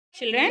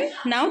Children,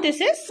 now this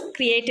is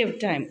creative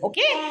time.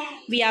 Okay,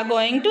 we are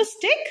going to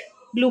stick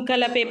blue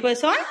color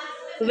papers on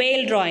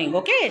whale drawing.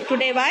 Okay,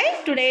 today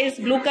is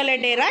blue color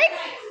day, right?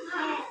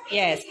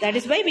 Yes, that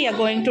is why we are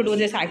going to do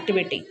this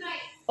activity.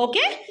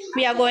 Okay,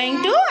 we are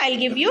going to, I'll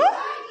give you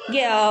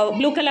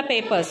blue color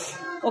papers.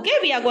 Okay,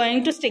 we are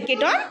going to stick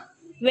it on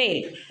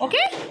whale.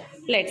 Okay,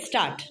 let's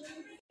start.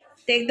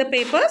 Take the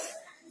papers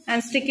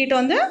and stick it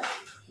on the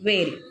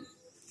whale.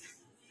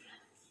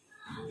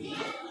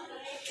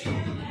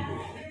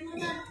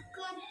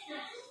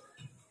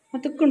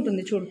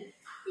 అతుక్కుంటుంది చూడు.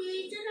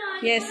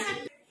 Yes.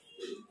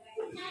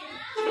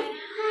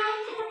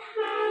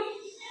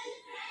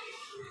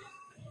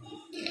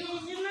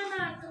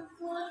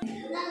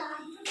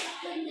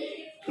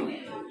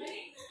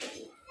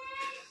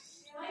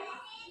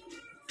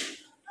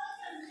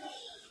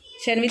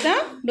 Shanvita,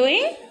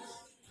 doing?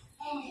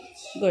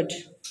 Good.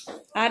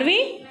 Are we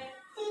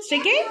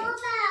sticking?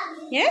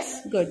 Yes?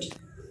 Good.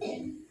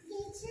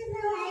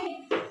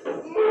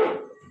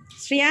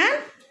 Shriyan,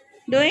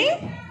 doing?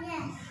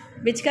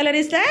 Which color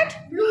is that?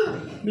 Blue.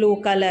 Blue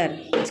color.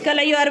 Which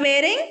color you are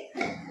wearing?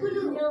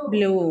 Blue.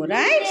 Blue,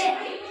 right?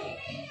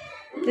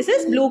 This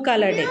is blue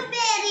color day.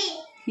 Blueberry.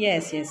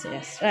 Yes.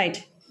 Right.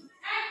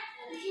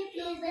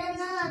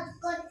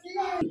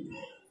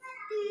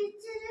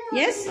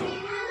 Yes?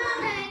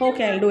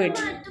 Okay, I'll do it.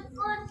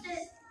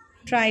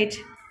 Try it.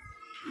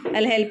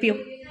 I'll help you.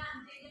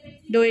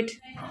 Do it.